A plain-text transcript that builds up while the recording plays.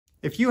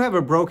If you have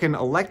a broken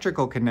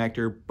electrical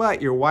connector,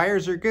 but your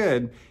wires are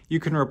good, you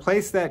can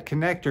replace that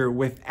connector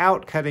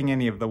without cutting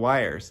any of the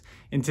wires.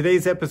 In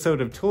today's episode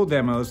of Tool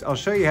Demos, I'll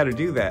show you how to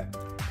do that.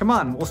 Come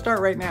on, we'll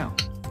start right now.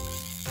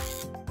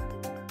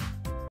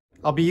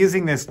 I'll be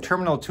using this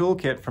terminal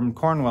toolkit from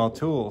Cornwell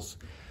Tools.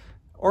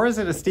 Or is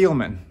it a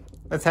Steelman?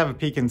 Let's have a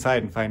peek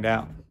inside and find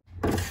out.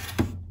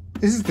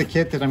 This is the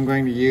kit that I'm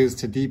going to use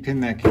to de-pin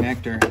that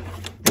connector.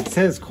 It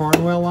says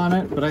Cornwell on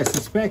it, but I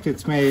suspect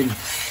it's made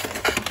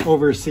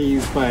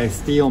overseas by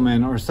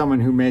Steelman or someone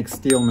who makes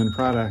Steelman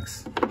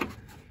products.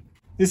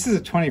 This is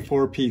a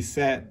 24-piece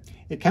set.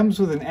 It comes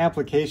with an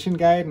application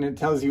guide and it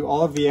tells you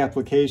all of the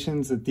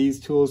applications that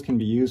these tools can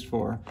be used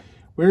for.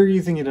 We're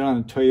using it on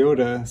a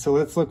Toyota, so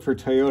let's look for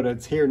Toyota.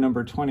 It's here,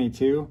 number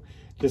 22.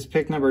 Just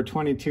pick number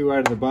 22 out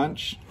of the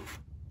bunch.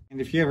 And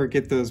if you ever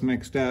get those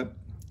mixed up,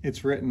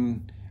 it's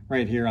written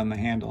right here on the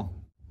handle.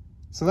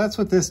 So that's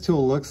what this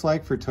tool looks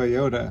like for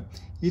Toyota.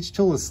 Each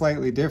tool is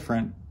slightly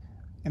different,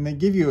 and they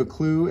give you a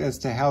clue as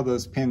to how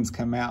those pins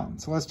come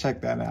out. So let's check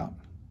that out.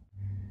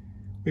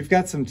 We've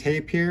got some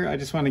tape here. I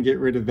just want to get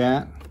rid of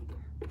that.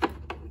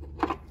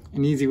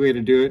 An easy way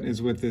to do it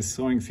is with this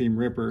sewing seam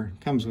ripper.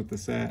 It comes with the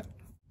set.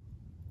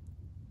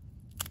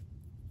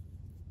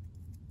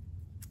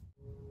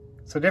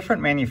 So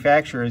different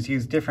manufacturers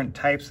use different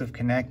types of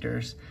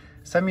connectors.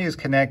 Some use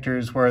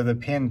connectors where the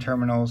pin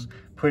terminals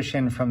push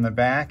in from the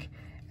back,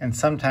 and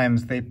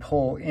sometimes they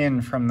pull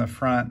in from the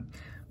front.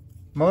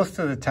 Most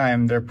of the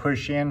time they're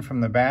push in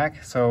from the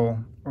back, so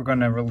we're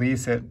going to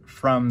release it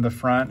from the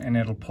front and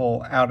it'll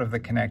pull out of the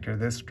connector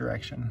this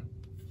direction.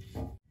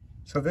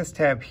 So this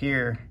tab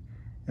here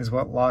is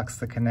what locks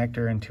the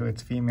connector into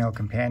its female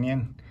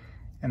companion,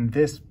 and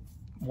this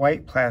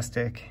white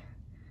plastic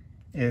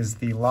is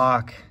the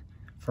lock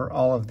for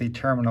all of the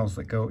terminals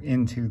that go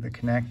into the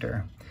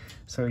connector.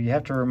 So you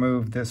have to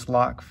remove this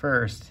lock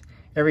first.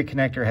 Every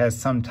connector has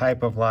some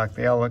type of lock.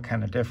 They all look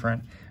kind of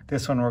different.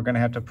 This one we're going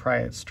to have to pry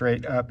it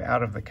straight up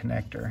out of the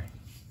connector.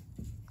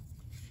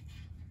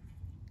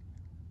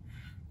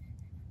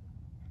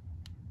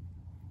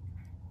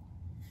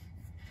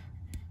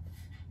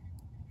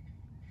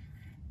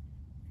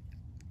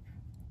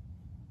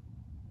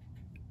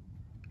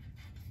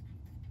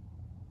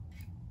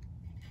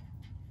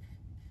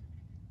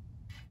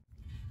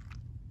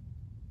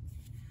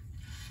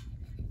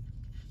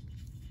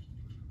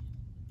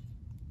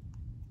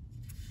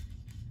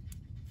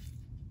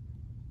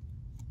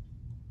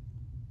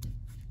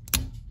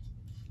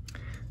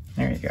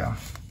 There you go.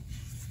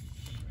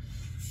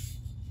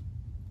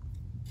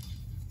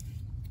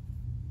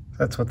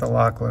 That's what the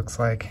lock looks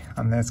like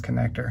on this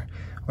connector.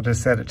 We'll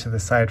just set it to the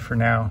side for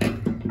now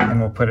and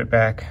we'll put it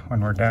back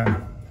when we're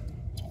done.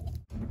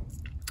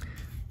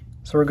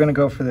 So we're going to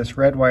go for this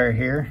red wire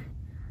here.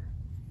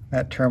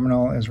 That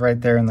terminal is right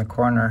there in the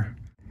corner.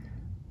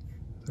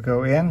 So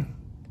go in,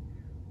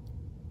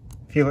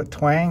 feel it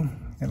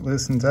twang, it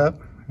loosens up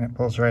and it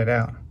pulls right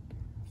out.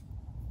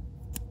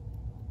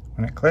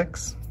 When it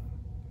clicks,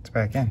 it's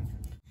back in.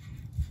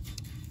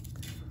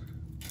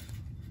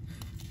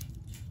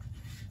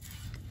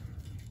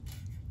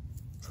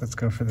 So let's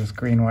go for this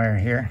green wire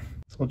here.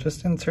 So we'll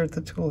just insert the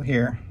tool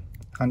here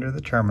under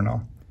the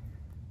terminal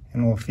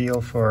and we'll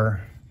feel for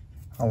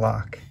a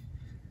lock.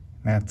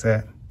 And that's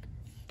it.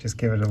 Just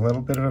give it a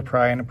little bit of a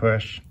pry and a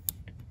push.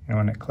 And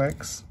when it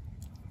clicks,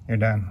 you're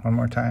done. One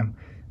more time.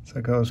 So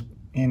it goes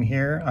in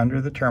here under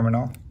the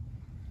terminal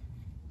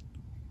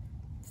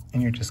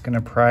and you're just going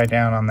to pry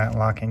down on that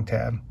locking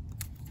tab.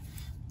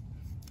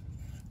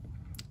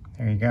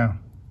 There you go.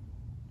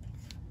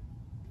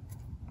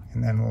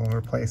 And then we'll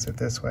replace it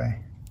this way.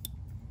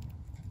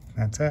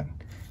 That's it.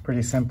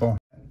 Pretty simple.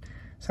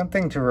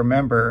 Something to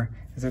remember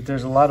is that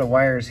there's a lot of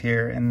wires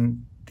here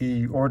and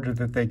the order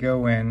that they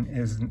go in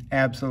is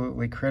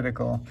absolutely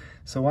critical.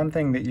 So one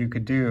thing that you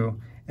could do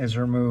is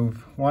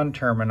remove one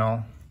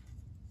terminal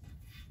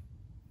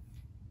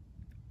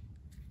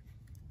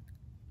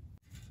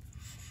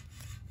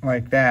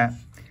like that.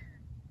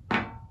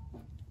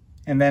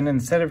 And then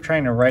instead of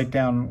trying to write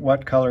down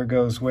what color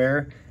goes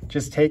where,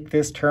 just take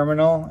this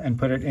terminal and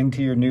put it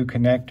into your new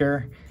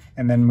connector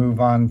and then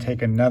move on,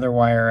 take another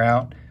wire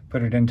out,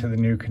 put it into the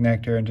new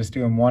connector and just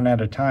do them one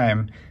at a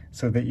time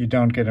so that you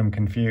don't get them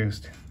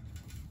confused.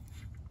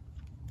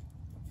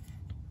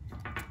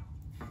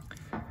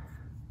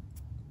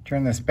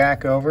 Turn this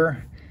back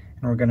over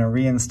and we're going to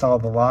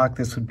reinstall the lock.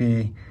 This would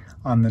be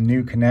on the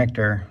new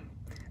connector.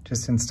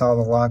 Just install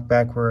the lock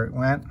back where it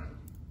went.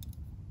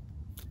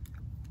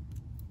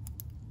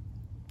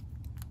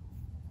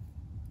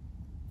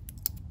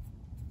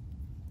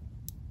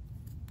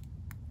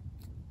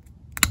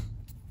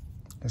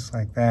 Just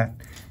like that,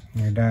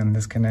 and you're done.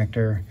 This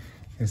connector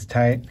is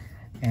tight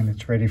and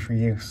it's ready for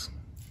use.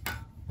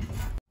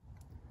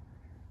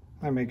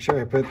 I make sure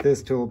I put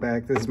this tool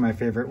back. This is my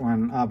favorite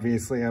one.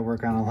 Obviously, I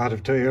work on a lot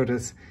of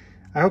Toyotas.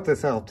 I hope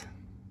this helped.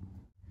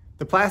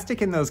 The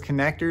plastic in those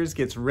connectors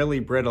gets really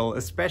brittle,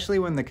 especially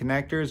when the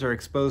connectors are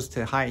exposed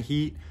to high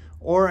heat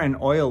or an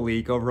oil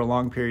leak over a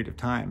long period of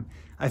time.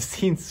 I've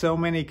seen so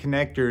many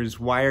connectors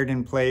wired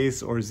in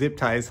place or zip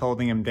ties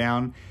holding them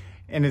down,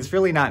 and it's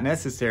really not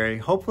necessary.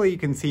 Hopefully you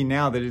can see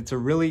now that it's a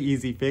really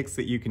easy fix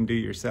that you can do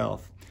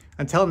yourself.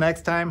 Until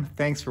next time,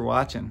 thanks for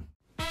watching.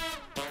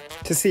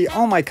 To see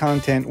all my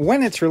content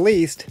when it's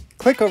released,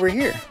 click over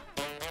here.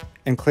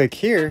 And click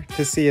here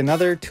to see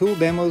another Tool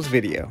Demos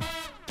video.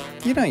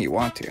 You know you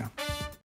want to.